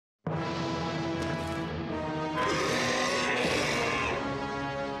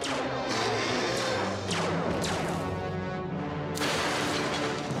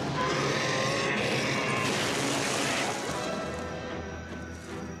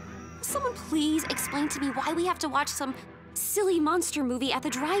someone please explain to me why we have to watch some silly monster movie at the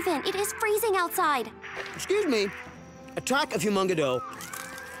drive-in? It is freezing outside. Excuse me. Attack of Humongado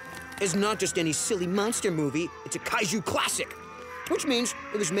is not just any silly monster movie, it's a kaiju classic. Which means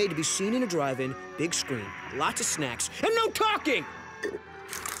it was made to be seen in a drive-in, big screen, lots of snacks, and no talking!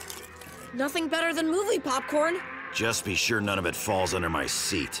 Nothing better than movie popcorn. Just be sure none of it falls under my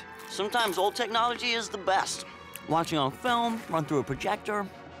seat. Sometimes old technology is the best. Watching on film, run through a projector.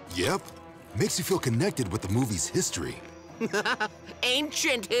 Yep. Makes you feel connected with the movie's history.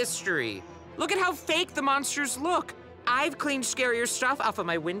 Ancient history. Look at how fake the monsters look. I've cleaned scarier stuff off of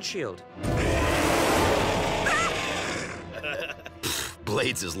my windshield.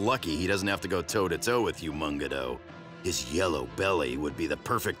 Blades is lucky he doesn't have to go toe-to-toe with Humongado. His yellow belly would be the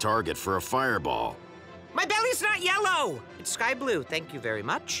perfect target for a fireball. My belly's not yellow. It's sky blue, thank you very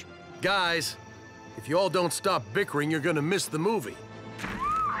much. Guys, if you all don't stop bickering, you're gonna miss the movie.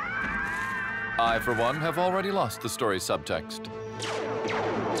 I, for one, have already lost the story's subtext.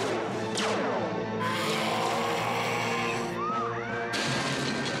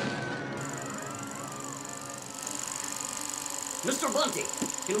 Mr. Bunty,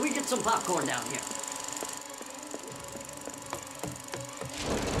 can we get some popcorn down here?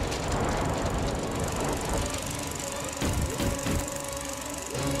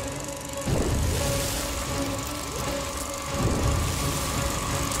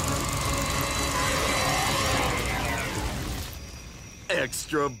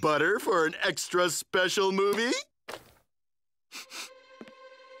 Extra butter for an extra special movie?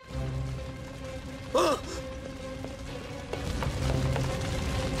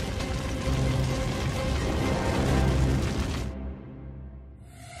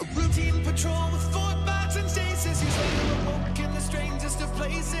 Routine patrol with 4 bots and stasis. He's later awoke in the strangest of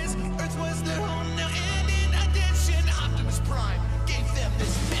places. Earth was their home now, and in addition, Optimus Prime gave them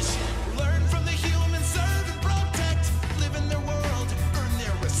this mission. Learn from the humans, serve and protect. Live in their world, earn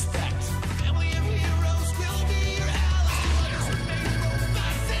their respect. Family of heroes will be your allies. Others remain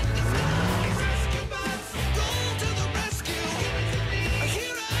robots in disguise. Rescue bots, go to the rescue.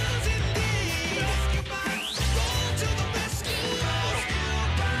 Heroes indeed. Rescue bots, go to the rescue.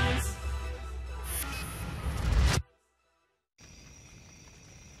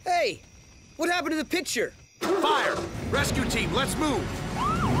 Hey, what happened to the picture? Fire! Rescue team, let's move!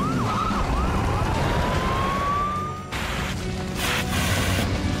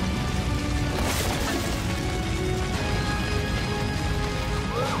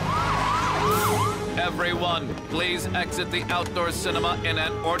 Everyone, please exit the outdoor cinema in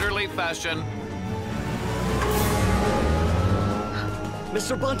an orderly fashion.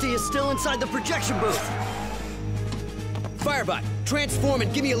 Mr. Bunty is still inside the projection booth. Firebot, transform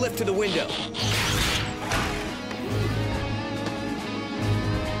and give me a lift to the window.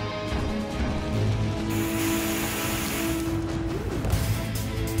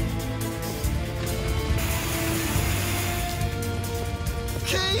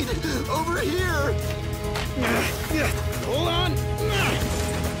 Cade, over here! Hold on!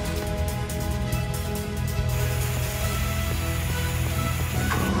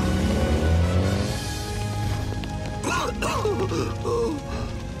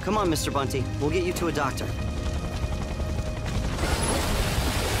 Come on, Mr. Bunty. We'll get you to a doctor.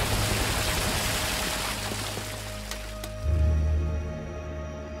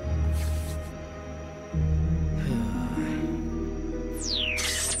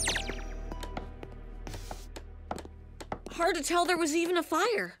 Hard to tell there was even a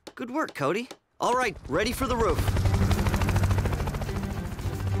fire. Good work, Cody. All right, ready for the roof.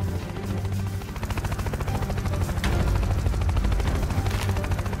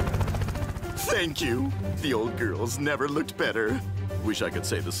 Thank you. The old girls never looked better. Wish I could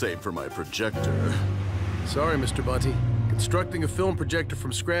say the same for my projector. Sorry, Mr. Bunty. Constructing a film projector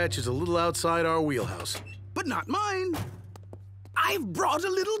from scratch is a little outside our wheelhouse. But not mine. I've brought a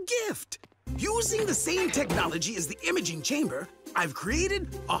little gift. Using the same technology as the imaging chamber, I've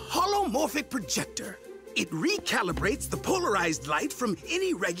created a holomorphic projector. It recalibrates the polarized light from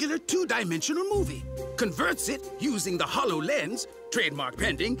any regular 2-dimensional movie, converts it using the HoloLens, trademark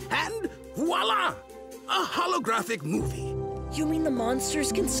pending, and voila! A holographic movie. You mean the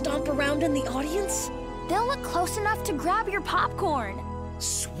monsters can stomp around in the audience? They'll look close enough to grab your popcorn.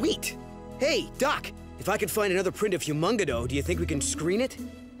 Sweet! Hey, Doc, if I could find another print of Humongado, do you think we can screen it?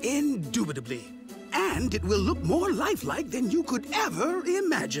 Indubitably. And it will look more lifelike than you could ever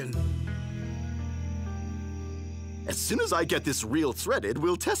imagine. As soon as I get this reel threaded,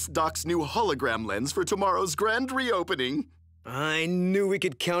 we'll test Doc's new hologram lens for tomorrow's grand reopening. I knew we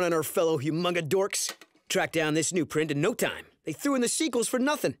could count on our fellow Humongadorks. Track down this new print in no time. They threw in the sequels for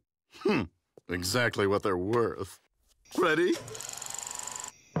nothing. Exactly what they're worth. Ready?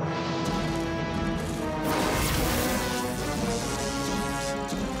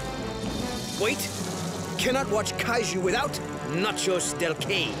 Wait! Cannot watch Kaiju without Nachos del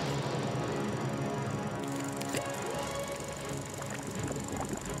Cave.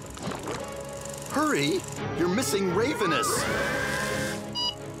 Hurry! You're missing Ravenous.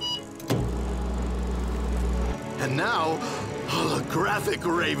 And now, holographic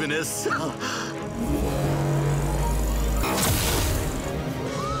Ravenous.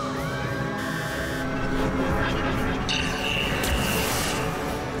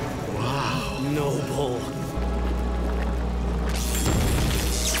 Wow. Noble.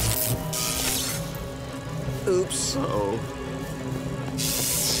 Oops. Uh-oh.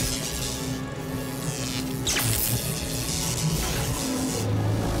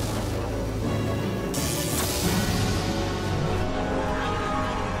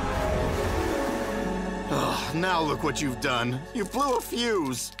 Now look what you've done. You blew a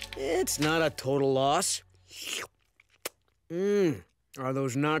fuse. It's not a total loss. Are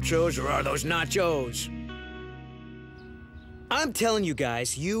those nachos or are those nachos? I'm telling you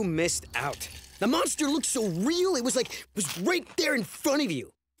guys, you missed out. The monster looked so real, it was right there in front of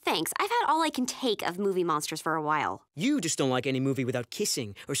you. Thanks. I've had all I can take of movie monsters for a while. You just don't like any movie without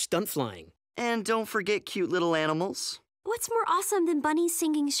kissing or stunt flying. And don't forget cute little animals. What's more awesome than bunnies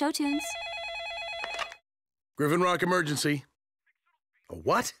singing show tunes? Griffin Rock emergency. A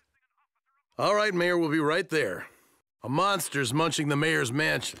what? All right, Mayor, we'll be right there. A monster's munching the mayor's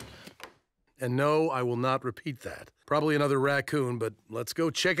mansion. And no, I will not repeat that. Probably another raccoon, but let's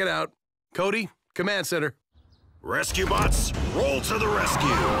go check it out. Cody, command center. Rescue bots, roll to the rescue.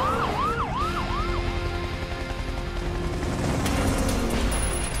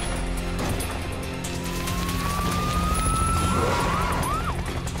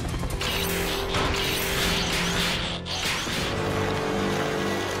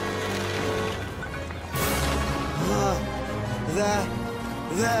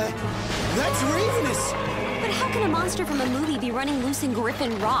 That's Ravenous! But how can a monster from a movie be running loose in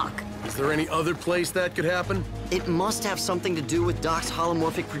Griffin Rock? Is there any other place that could happen? It must have something to do with Doc's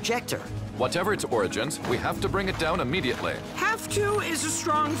holomorphic projector. Whatever its origins, we have to bring it down immediately. Have to is a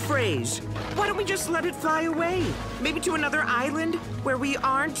strong phrase. Why don't we just let it fly away? Maybe to another island where we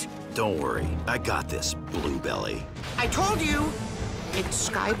aren't? Don't worry, I got this, Bluebelly. I told you, it's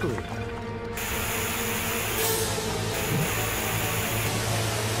sky blue.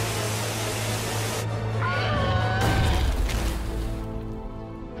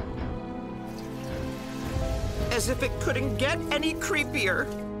 As if it couldn't get any creepier.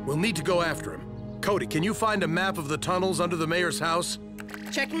 We'll need to go after him. Cody, can you find a map of the tunnels under the mayor's house?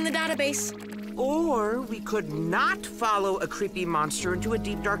 Checking the database. Or we could not follow a creepy monster into a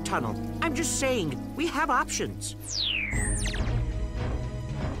deep, dark tunnel. I'm just saying, we have options.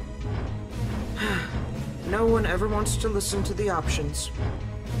 No one ever wants to listen to the options.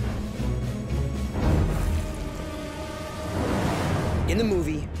 In the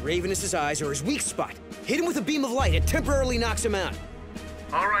movie, Ravenous' eyes are his weak spot. Hit him with a beam of light, it temporarily knocks him out.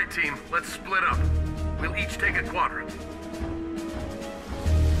 All right, team, let's split up. We'll each take a quadrant.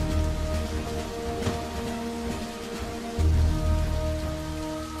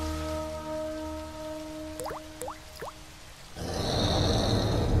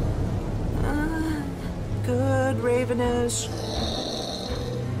 Good, Ravenous.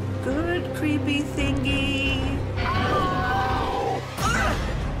 Good, creepy thingy.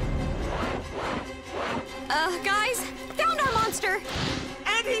 Guys, found our monster!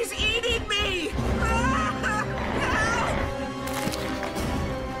 And he's eating me!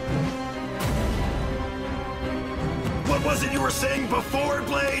 What was it you were saying before,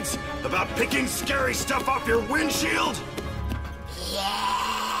 Blades? About picking scary stuff off your windshield?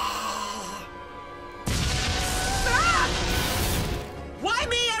 Why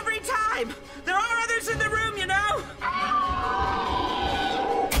me every time? There are others in the room, you know?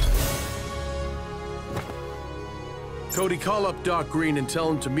 Cody, call up Doc Green and tell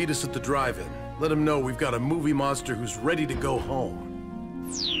him to meet us at the drive-in. Let him know we've got a movie monster who's ready to go home.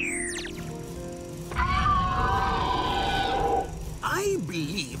 I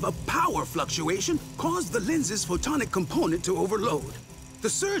believe a power fluctuation caused the lens's photonic component to overload. The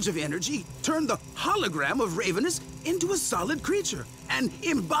surge of energy turned the hologram of Ravenous into a solid creature, an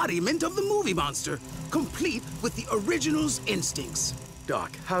embodiment of the movie monster, complete with the original's instincts.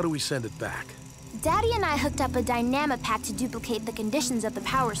 Doc, how do we send it back? Daddy and I hooked up a Dynamapad to duplicate the conditions of the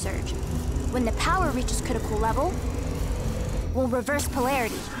power surge. When the power reaches critical level, we'll reverse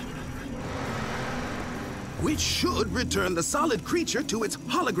polarity. which should return the solid creature to its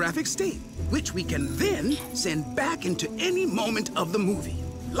holographic state, which we can then send back into any moment of the movie,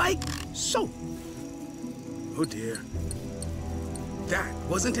 like so. Oh dear. That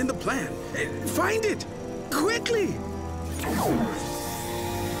wasn't in the plan. Find it! Quickly!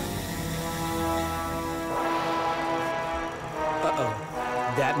 Uh-oh.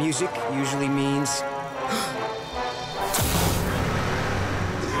 That music usually means...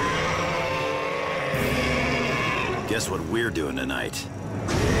 Guess what we're doing tonight?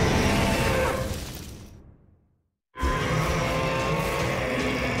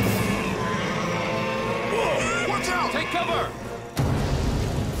 Whoa! Watch out! Take cover!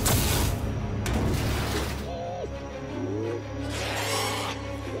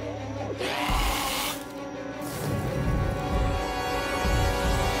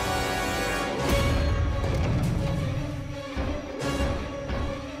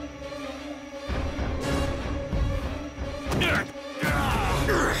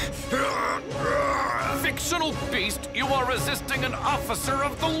 Fictional beast, you are resisting an officer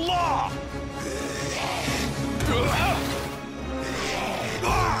of the law!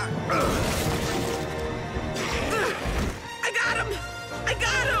 I got him! I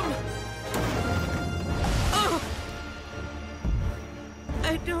got him! Oh.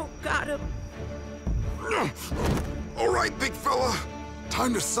 I don't got him. All right, big fella.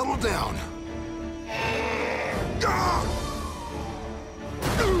 Time to settle down.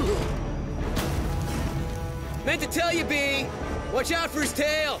 Meant to tell you, B. Watch out for his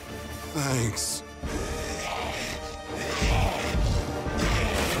tail. Thanks.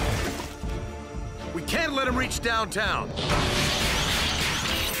 We can't let him reach downtown.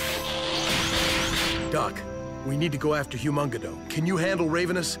 Doc, we need to go after Humongado. Can you handle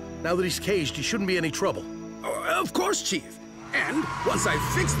Ravenous? Now that he's caged, he shouldn't be any trouble. Of course, Chief. And once I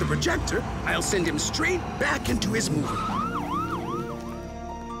fix the projector, I'll send him straight back into his movie.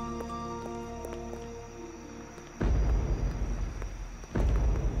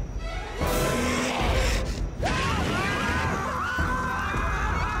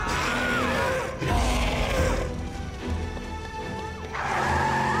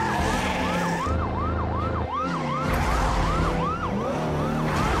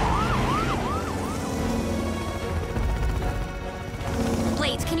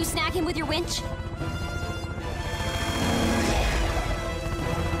 Blades, can you snag him with your winch?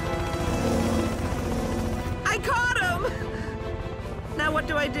 I caught him! Now what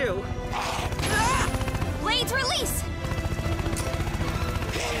do I do? Blades, release!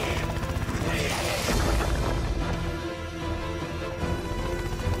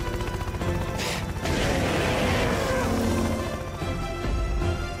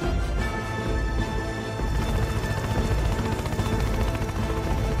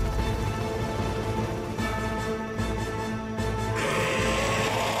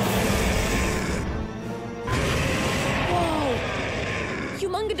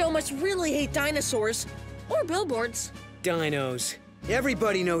 Humongado must really hate dinosaurs. Or billboards. Dinos.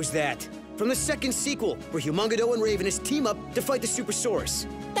 Everybody knows that. From the second sequel, where Humongado and Ravenous team up to fight the Supersaurus.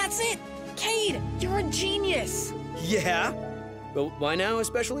 That's it! Cade, you're a genius! Yeah? Well, why now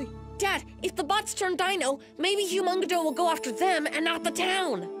especially? Dad, if the bots turn dino, maybe Humongado will go after them and not the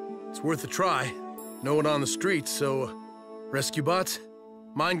town. It's worth a try. No one on the streets, so... Rescue bots?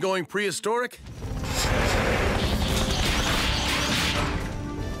 Mind going prehistoric?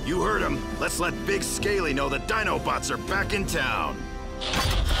 You heard him. Let's let Big Scaly know the Dinobots are back in town.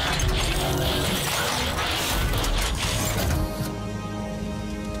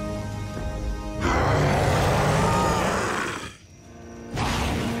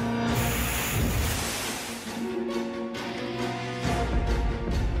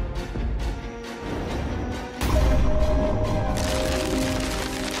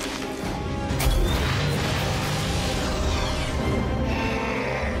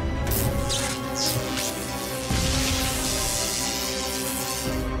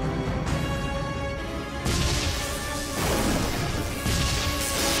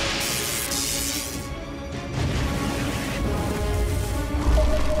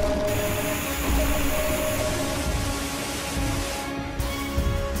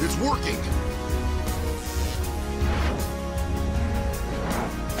 It's working.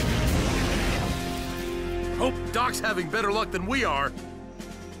 Hope Doc's having better luck than we are.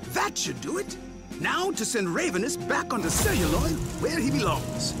 That should do it. Now to send Ravenous back onto Celluloid, where he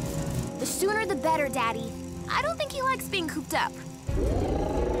belongs. The sooner the better, Daddy. I don't think he likes being cooped up.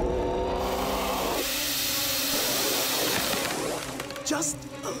 Just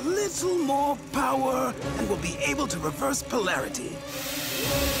a little more power, and we'll be able to reverse polarity.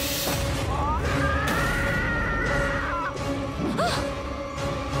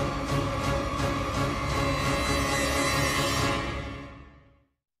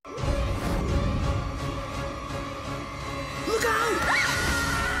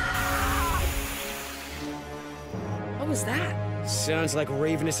 Sounds like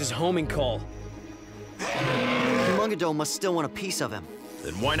Ravenous' homing call. Humongado must still want a piece of him.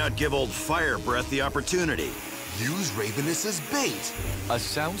 Then why not give old Fire Breath the opportunity? Use Ravenous as bait. A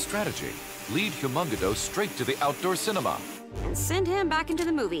sound strategy. Lead Humongado straight to the outdoor cinema. And send him back into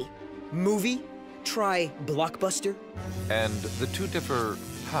the movie. Movie? Try Blockbuster? And the two differ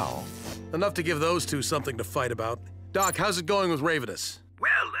how? Enough to give those two something to fight about. Doc, how's it going with Ravenous?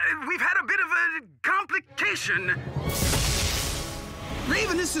 Well, we've had a bit of a complication.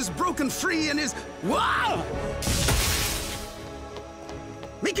 Ravenous is broken free and is... Wow!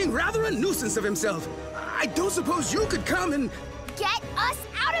 Making rather a nuisance of himself. I don't suppose you could come and... Get us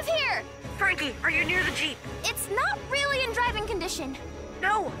out of here! Frankie, are you near the Jeep? It's not really in driving condition.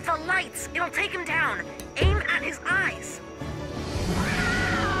 No, the lights. It'll take him down. Aim at his eyes.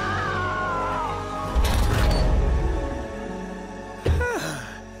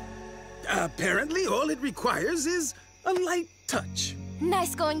 Apparently, all it requires is a light touch.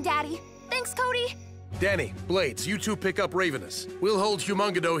 Nice going, Daddy. Thanks, Cody. Danny, Blades, you two pick up Ravenous. We'll hold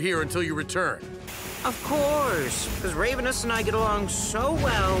Humongado here until you return. Of course, because Ravenous and I get along so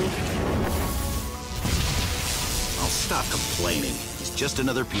well. I'll stop complaining. He's just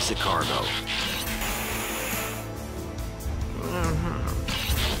another piece of cargo.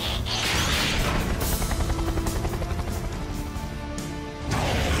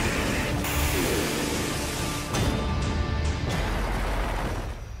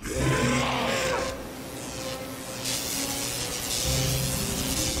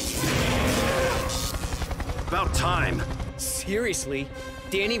 About time. Seriously?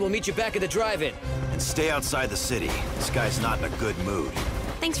 Danny, we'll meet you back at the drive-in. And stay outside the city. This guy's not in a good mood.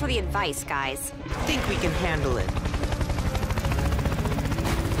 Thanks for the advice, guys. Think we can handle it.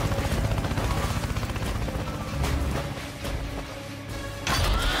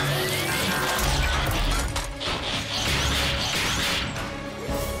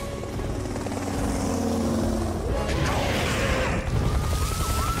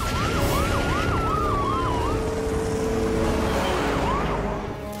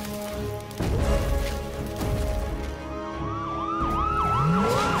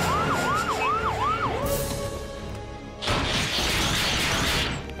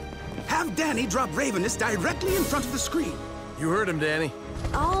 Danny dropped Ravenous directly in front of the screen. You heard him, Danny.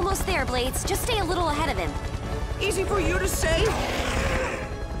 Almost there, Blades. Just stay a little ahead of him. Easy for you to say?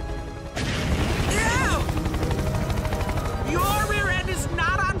 Yeah! Your rear end is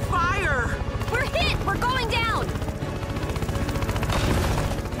not on fire! We're hit! We're going down!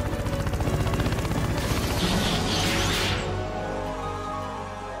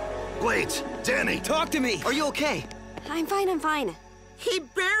 Blades! Danny! Talk to me! Are you okay? I'm fine, I'm fine. He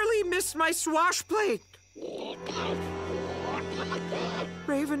barely missed my swash plate.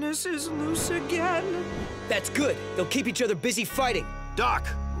 Ravenous is loose again. That's good. They'll keep each other busy fighting. Doc,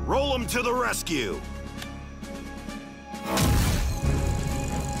 roll him to the rescue.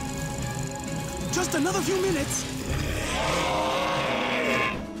 Just another few minutes.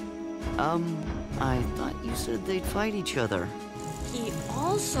 I thought you said they'd fight each other. He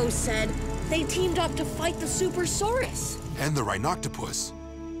also said they teamed up to fight the Supersaurus. And the Rhinoctopus.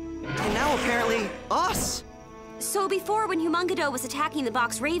 And now apparently, us! So before, when Humongado was attacking the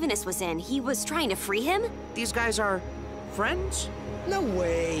box Ravenous was in, he was trying to free him? These guys are friends? No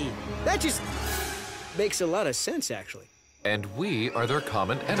way. That just makes a lot of sense, actually. And we are their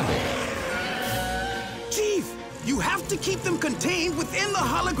common enemy. Chief, you have to keep them contained within the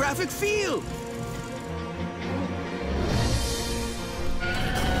holographic field.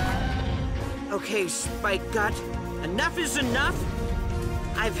 Okay, Spike Gut. Enough is enough.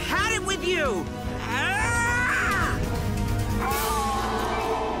 I've had it with you.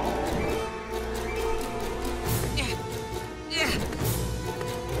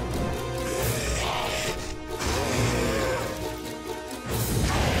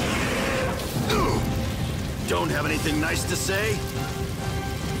 Don't have anything nice to say?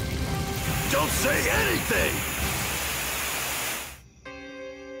 Don't say anything!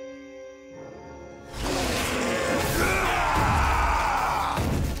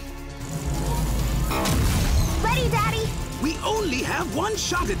 Ready, Daddy? We only have one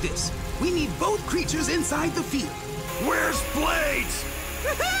shot at this. We need both creatures inside the field. Where's Blades?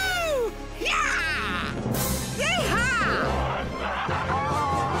 Woohoo! Yeah! Yeehaw!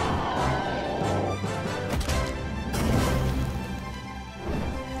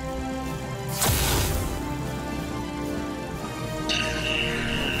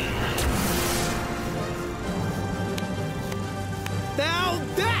 Now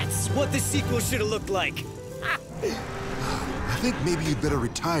that's what the sequel should have looked like. I think maybe you'd better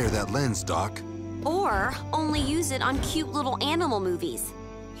retire that lens, Doc. Or only use it on cute little animal movies.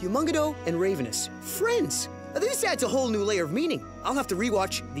 Humongado and Ravenous, friends. This adds a whole new layer of meaning. I'll have to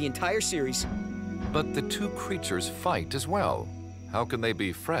rewatch the entire series. But the two creatures fight as well. How can they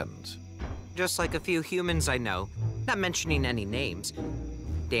be friends? Just like a few humans I know. Not mentioning any names.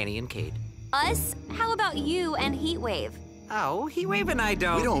 Danny and Cade. Us? How about you and Heatwave? Oh, Heatwave and I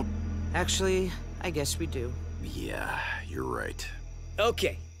don't. We don't. Actually, I guess we do. Yeah, you're right.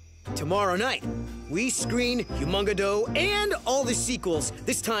 Okay, tomorrow night, we screen Humongado and all the sequels,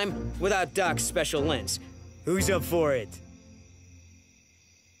 this time without Doc's special lens. Who's up for it?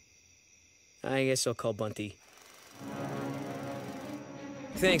 I guess I'll call Bunty.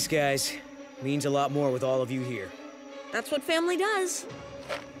 Thanks, guys. Means a lot more with all of you here. That's what family does.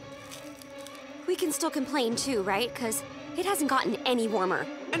 We can still complain too, right? Because it hasn't gotten any warmer.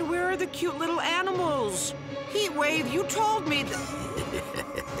 And where are the cute little animals? Heatwave, you told me that...